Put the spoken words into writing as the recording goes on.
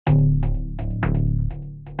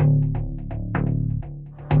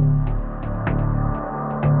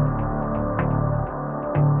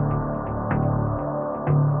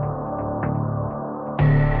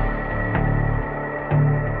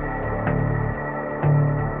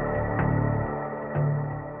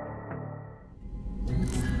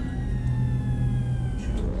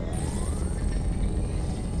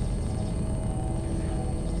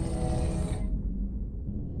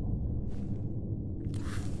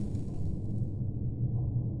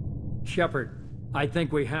Shepard, I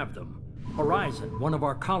think we have them. Horizon, one of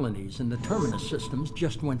our colonies in the Terminus systems,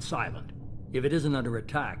 just went silent. If it isn't under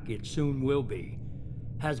attack, it soon will be.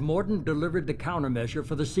 Has Mordin delivered the countermeasure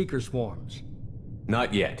for the Seeker swarms?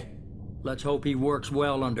 Not yet. Let's hope he works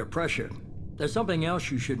well under pressure. There's something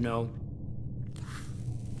else you should know.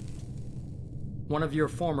 One of your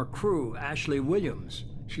former crew, Ashley Williams.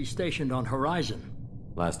 She's stationed on Horizon.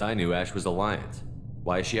 Last I knew, Ash was Alliance.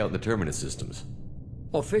 Why is she out in the Terminus systems?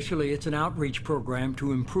 Officially, it's an outreach program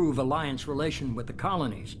to improve Alliance relation with the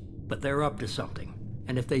colonies, but they're up to something.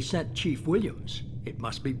 And if they sent Chief Williams, it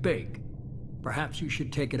must be big. Perhaps you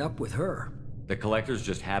should take it up with her. The Collectors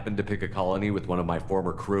just happened to pick a colony with one of my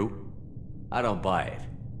former crew? I don't buy it.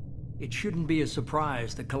 It shouldn't be a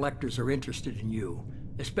surprise the Collectors are interested in you,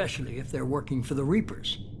 especially if they're working for the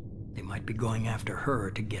Reapers. They might be going after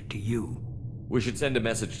her to get to you. We should send a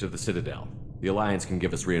message to the Citadel. The Alliance can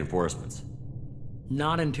give us reinforcements.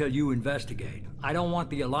 Not until you investigate. I don't want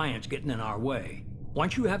the Alliance getting in our way.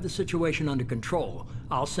 Once you have the situation under control,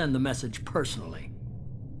 I'll send the message personally.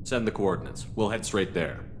 Send the coordinates. We'll head straight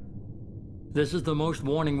there. This is the most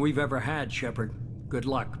warning we've ever had, Shepard. Good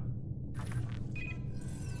luck.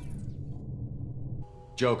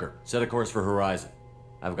 Joker, set a course for Horizon.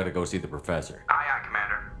 I've got to go see the Professor. Aye, aye,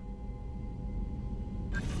 Commander.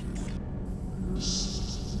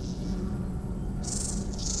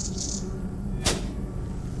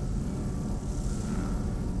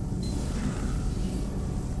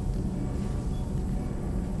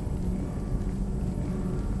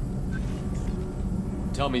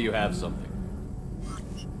 Tell me you have something.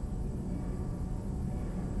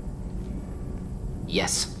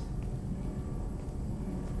 Yes.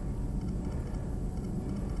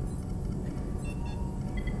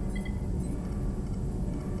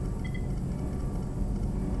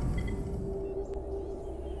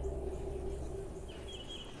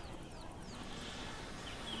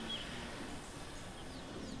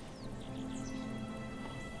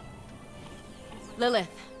 Lilith,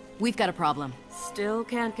 we've got a problem. Still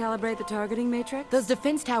can't calibrate the targeting matrix? Those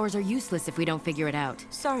defense towers are useless if we don't figure it out.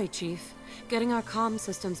 Sorry, Chief. Getting our comm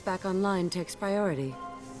systems back online takes priority.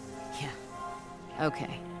 Yeah.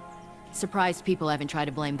 Okay. Surprised people haven't tried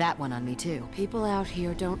to blame that one on me, too. People out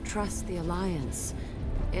here don't trust the Alliance.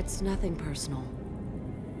 It's nothing personal.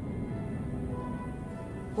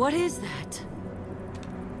 What is that?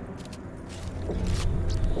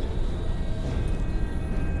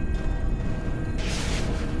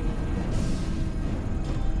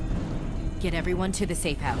 Get everyone to the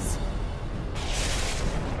safe house.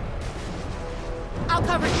 I'll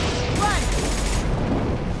cover you! Run!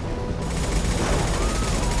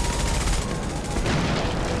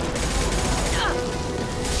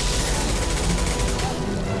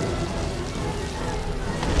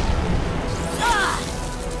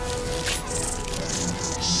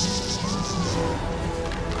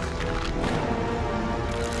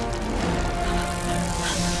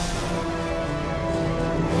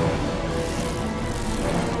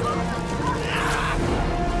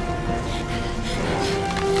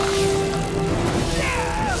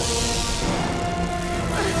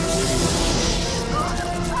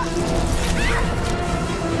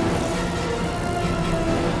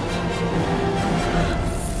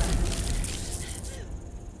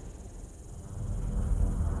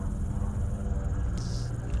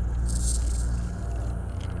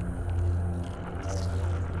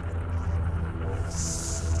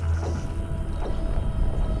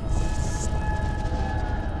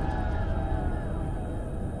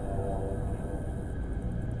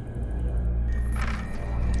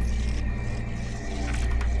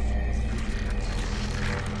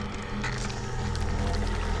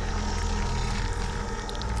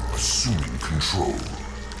 Assuming control.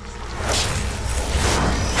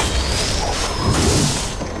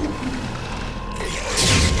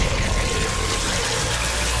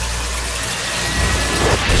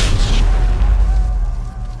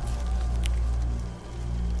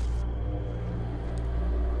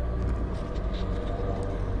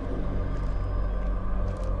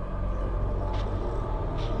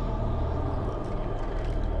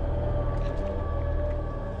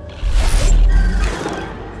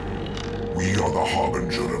 We are the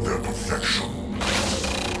harbinger of their perfection.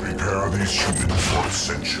 Prepare these humans for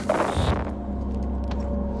ascension.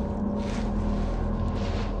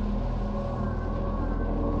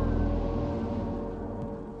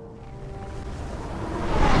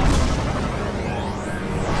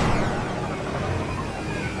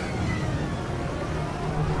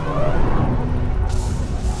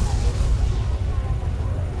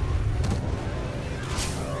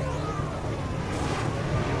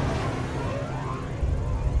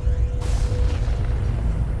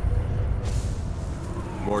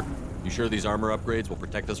 You sure these armor upgrades will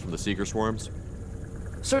protect us from the Seeker swarms?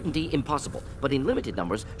 Certainty impossible, but in limited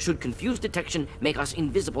numbers, should confused detection make us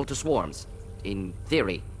invisible to swarms. In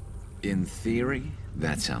theory. In theory?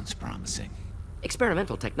 That sounds promising.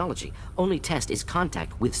 Experimental technology. Only test is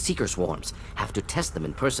contact with Seeker swarms. Have to test them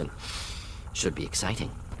in person. Should be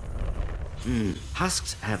exciting.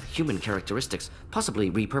 Husks have human characteristics,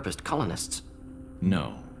 possibly repurposed colonists.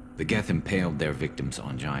 No. The Geth impaled their victims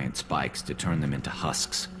on giant spikes to turn them into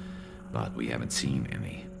husks. But we haven't seen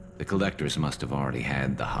any. The Collectors must have already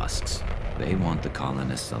had the husks. They want the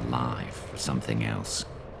colonists alive for something else.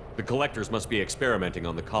 The Collectors must be experimenting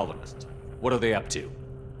on the colonists. What are they up to?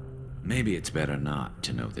 Maybe it's better not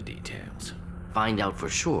to know the details. Find out for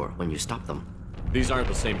sure when you stop them. These aren't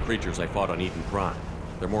the same creatures I fought on Eden Prime.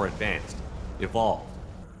 They're more advanced. Evolved.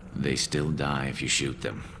 They still die if you shoot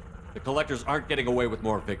them. The Collectors aren't getting away with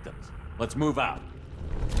more victims. Let's move out.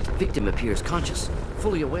 Victim appears conscious,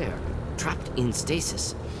 fully aware, trapped in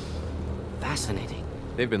stasis. Fascinating.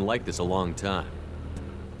 They've been like this a long time.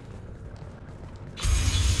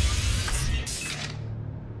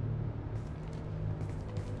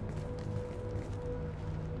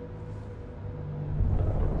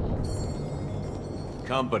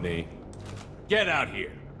 Company, get out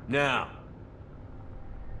here, now!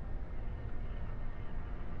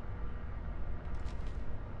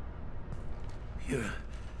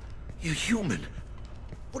 You're human.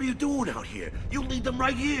 What are you doing out here? You lead them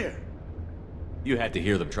right here. You had to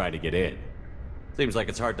hear them try to get in. Seems like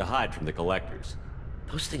it's hard to hide from the Collectors.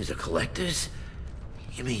 Those things are collectors?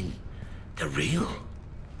 You mean, they're real?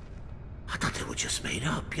 I thought they were just made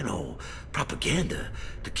up, you know, propaganda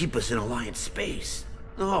to keep us in Alliance space.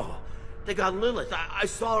 No, they got Lilith. I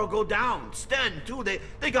saw her go down. Sten, too.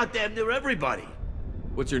 They got damn near everybody.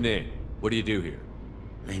 What's your name? What do you do here?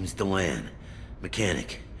 Name's Delan.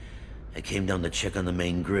 Mechanic. I came down to check on the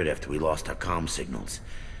main grid after we lost our comm signals.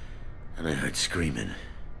 And I heard screaming.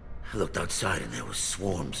 I looked outside and there was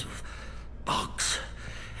swarms of bugs.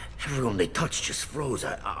 Everyone they touched just froze.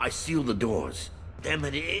 I sealed the doors. Damn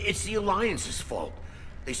it, it's the Alliance's fault.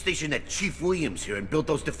 They stationed that Chief Williams here and built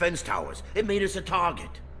those defense towers. It made us a target.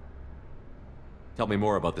 Tell me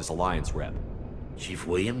more about this Alliance rep. Chief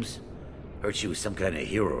Williams? Heard she was some kind of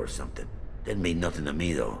hero or something. Didn't mean nothing to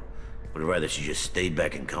me, though. Would rather she just stayed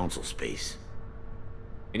back in Council space.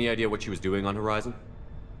 Any idea what she was doing on Horizon?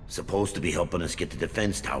 Supposed to be helping us get the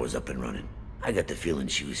defense towers up and running. I got the feeling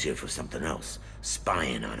she was here for something else.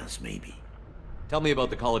 Spying on us, maybe. Tell me about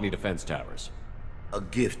the colony defense towers. A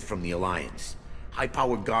gift from the Alliance.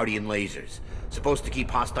 High-powered Guardian lasers. Supposed to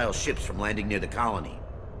keep hostile ships from landing near the colony.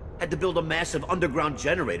 Had to build a massive underground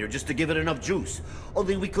generator just to give it enough juice.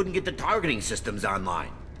 Only we couldn't get the targeting systems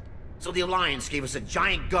online. So the Alliance gave us a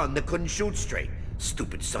giant gun that couldn't shoot straight.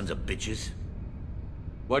 Stupid sons of bitches.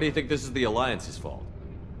 Why do you think this is the Alliance's fault?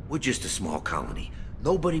 We're just a small colony.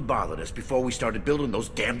 Nobody bothered us before we started building those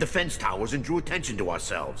damn defense towers and drew attention to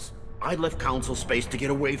ourselves. I left Council space to get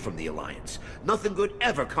away from the Alliance. Nothing good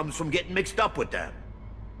ever comes from getting mixed up with them.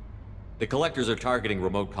 The Collectors are targeting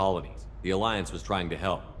remote colonies. The Alliance was trying to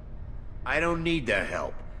help. I don't need their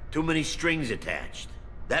help. Too many strings attached.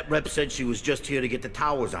 That rep said she was just here to get the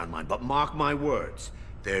towers online, but mark my words,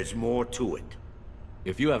 there's more to it.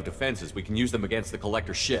 If you have defenses, we can use them against the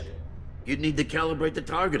Collector ship. You'd need to calibrate the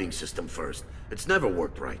targeting system first. It's never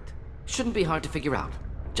worked right. Shouldn't be hard to figure out.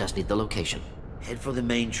 Just need the location. Head for the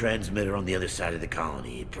main transmitter on the other side of the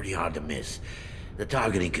colony. Pretty hard to miss. The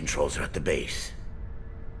targeting controls are at the base.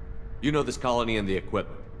 You know this colony and the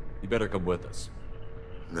equipment. You better come with us.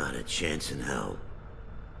 Not a chance in hell.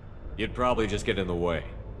 You'd probably just get in the way.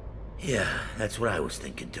 Yeah, that's what I was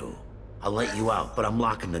thinking too. I'll let you out, but I'm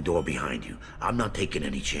locking the door behind you. I'm not taking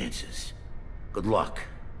any chances. Good luck.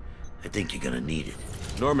 I think you're gonna need it.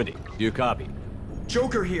 Normandy, do you copy?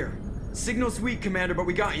 Joker here. Signal's weak, Commander, but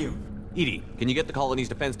we got you. EDI, can you get the colony's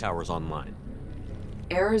defense towers online?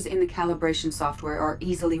 Errors in the calibration software are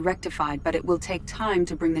easily rectified, but it will take time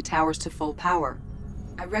to bring the towers to full power.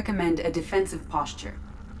 I recommend a defensive posture.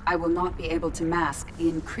 I will not be able to mask the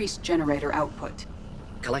increased generator output.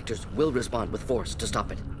 Collectors will respond with force to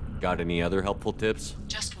stop it. Got any other helpful tips?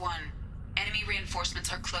 Just one. Enemy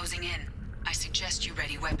reinforcements are closing in. I suggest you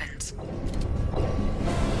ready weapons.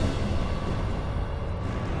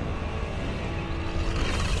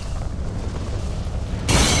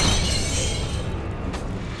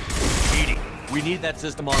 EDI, we need that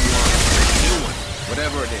system online. New one.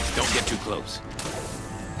 Whatever it is, don't get too close.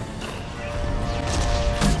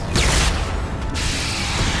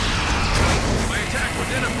 My attack was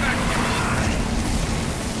ineffective.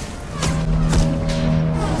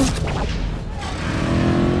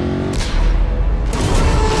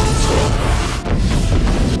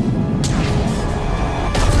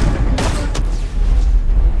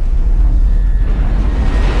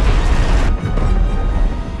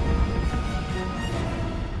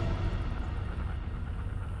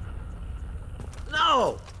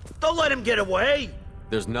 them get away?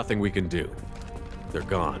 There's nothing we can do. They're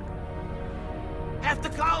gone. Half the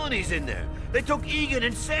colony's in there. They took Egan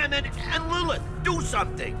and Sam and Lilith. Do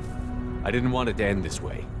something! I didn't want it to end this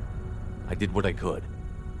way. I did what I could.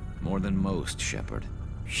 More than most, Shepard.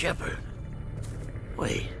 Shepard?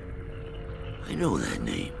 Wait. I know that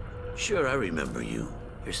name. Sure, I remember you.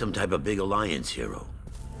 You're some type of big Alliance hero.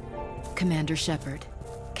 Commander Shepard,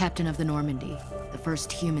 Captain of the Normandy, the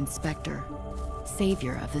first human Spectre,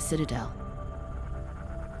 savior of the Citadel.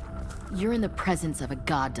 You're in the presence of a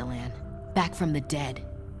god, Delan, back from the dead.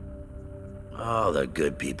 All the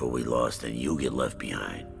good people we lost and you get left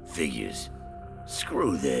behind. Figures.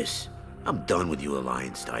 Screw this. I'm done with you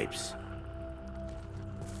Alliance types.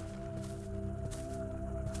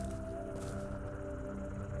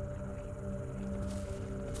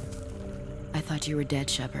 I thought you were dead,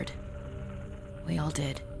 Shepard. We all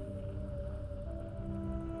did.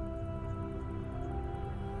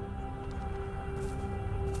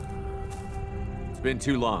 It's been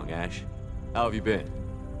too long, Ash. How have you been?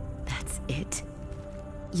 That's it?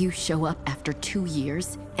 You show up after 2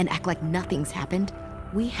 years and act like nothing's happened?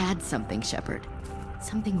 We had something, Shepard.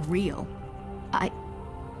 Something real. I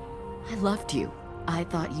loved you. I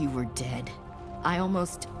thought you were dead. I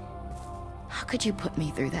almost... How could you put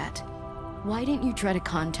me through that? Why didn't you try to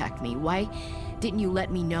contact me? Why didn't you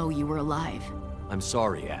let me know you were alive? I'm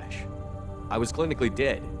sorry, Ash. I was clinically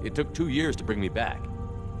dead. It took 2 years to bring me back.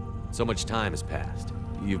 So much time has passed.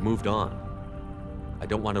 You've moved on. I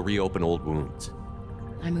don't want to reopen old wounds.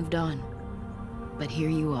 I moved on. But here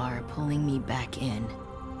you are, pulling me back in.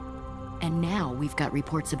 And now we've got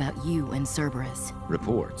reports about you and Cerberus.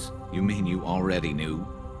 Reports? You mean you already knew?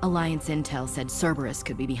 Alliance intel said Cerberus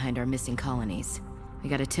could be behind our missing colonies. We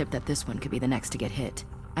got a tip that this one could be the next to get hit.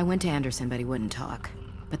 I went to Anderson, but he wouldn't talk.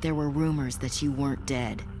 But there were rumors that you weren't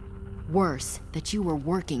dead. Worse, that you were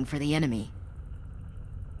working for the enemy.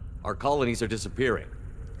 Our colonies are disappearing.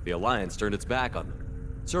 The Alliance turned its back on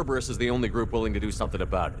them. Cerberus is the only group willing to do something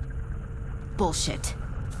about it. Bullshit.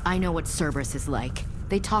 I know what Cerberus is like.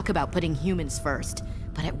 They talk about putting humans first,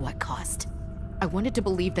 but at what cost? I wanted to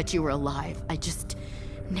believe that you were alive. I just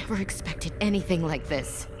never expected anything like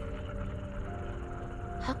this.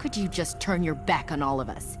 How could you just turn your back on all of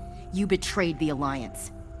us? You betrayed the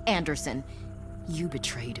Alliance. Anderson, you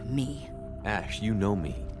betrayed me. Ash, you know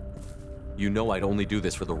me. You know I'd only do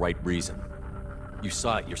this for the right reason. You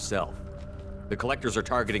saw it yourself. The Collectors are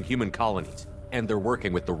targeting human colonies, and they're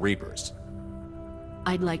working with the Reapers.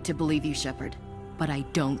 I'd like to believe you, Shepard, but I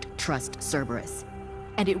don't trust Cerberus.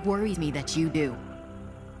 And it worries me that you do.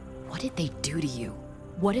 What did they do to you?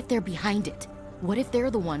 What if they're behind it? What if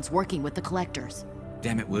they're the ones working with the Collectors?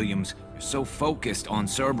 Damn it, Williams. You're so focused on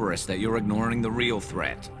Cerberus that you're ignoring the real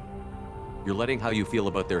threat. You're letting how you feel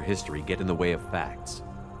about their history get in the way of facts.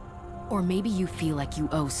 Or maybe you feel like you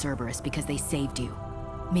owe Cerberus because they saved you.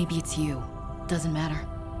 Maybe it's you. Doesn't matter.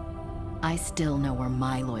 I still know where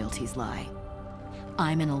my loyalties lie.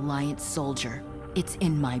 I'm an Alliance soldier. It's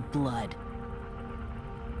in my blood.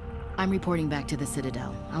 I'm reporting back to the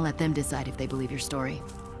Citadel. I'll let them decide if they believe your story.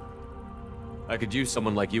 I could use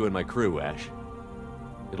someone like you in my crew, Ash.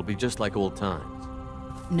 It'll be just like old times.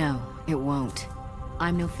 No, it won't.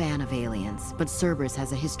 I'm no fan of aliens, but Cerberus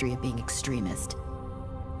has a history of being extremist.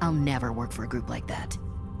 I'll never work for a group like that.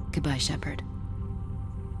 Goodbye, Shepard.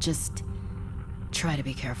 Just try to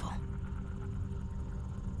be careful.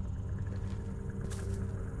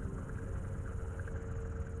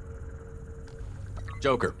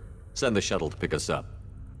 Joker, send the shuttle to pick us up.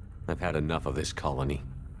 I've had enough of this colony.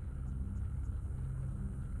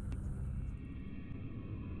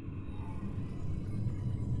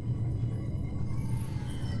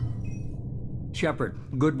 Shepard,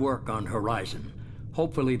 good work on Horizon.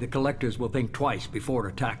 Hopefully the Collectors will think twice before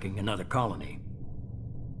attacking another colony.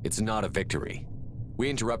 It's not a victory. We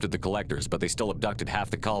interrupted the Collectors, but they still abducted half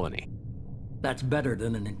the colony. That's better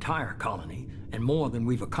than an entire colony, and more than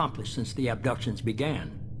we've accomplished since the abductions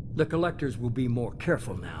began. The Collectors will be more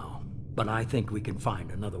careful now, but I think we can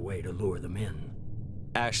find another way to lure them in.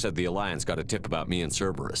 Ash said the Alliance got a tip about me and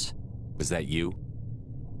Cerberus. Was that you?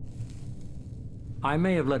 I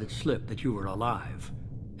may have let it slip that you were alive,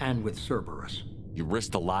 and with Cerberus. You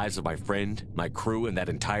risked the lives of my friend, my crew, and that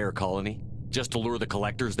entire colony? Just to lure the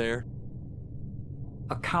Collectors there?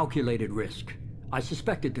 A calculated risk. I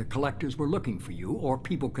suspected the Collectors were looking for you, or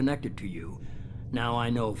people connected to you. Now I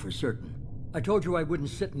know for certain. I told you I wouldn't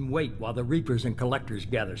sit and wait while the Reapers and Collectors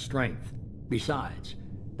gather strength. Besides,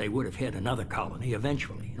 they would have hit another colony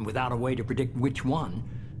eventually, and without a way to predict which one,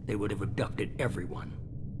 they would have abducted everyone.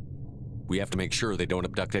 We have to make sure they don't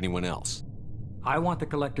abduct anyone else. I want the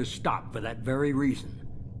Collectors stopped for that very reason.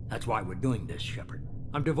 That's why we're doing this, Shepard.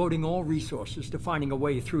 I'm devoting all resources to finding a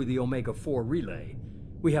way through the Omega-4 relay.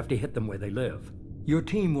 We have to hit them where they live. Your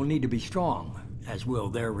team will need to be strong, as will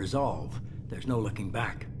their resolve. There's no looking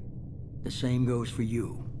back. The same goes for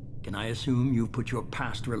you. Can I assume you've put your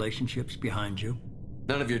past relationships behind you?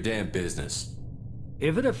 None of your damn business.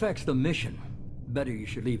 If it affects the mission, better you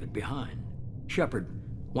should leave it behind. Shepard,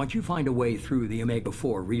 once you find a way through the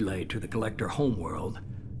Omega-4 relay to the Collector homeworld,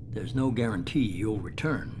 there's no guarantee you'll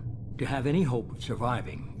return. To have any hope of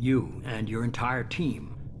surviving, you and your entire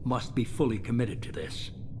team must be fully committed to this.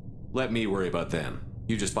 Let me worry about them.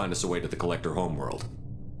 You just find us a way to the Collector homeworld.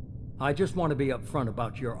 I just want to be upfront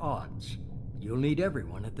about your odds. You'll need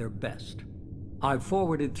everyone at their best. I've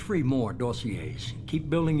forwarded 3 more dossiers. Keep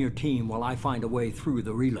building your team while I find a way through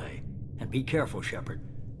the relay. And be careful, Shepard.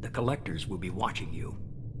 The Collectors will be watching you.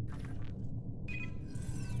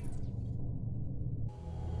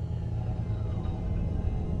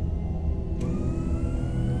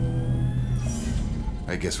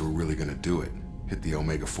 I guess we're really gonna do it. Hit the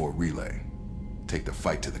Omega-4 relay. Take the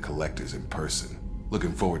fight to the Collectors in person.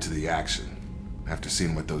 Looking forward to the action. After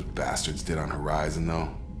seeing what those bastards did on Horizon, though,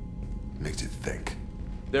 makes you think.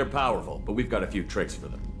 They're powerful, but we've got a few tricks for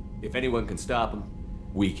them. If anyone can stop them,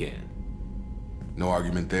 we can. No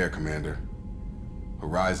argument there, Commander.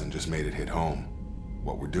 Horizon just made it hit home.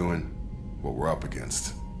 What we're doing, what we're up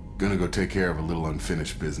against. Gonna go take care of a little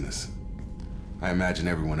unfinished business. I imagine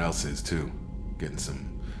everyone else is, too. Getting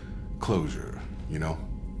some closure, you know?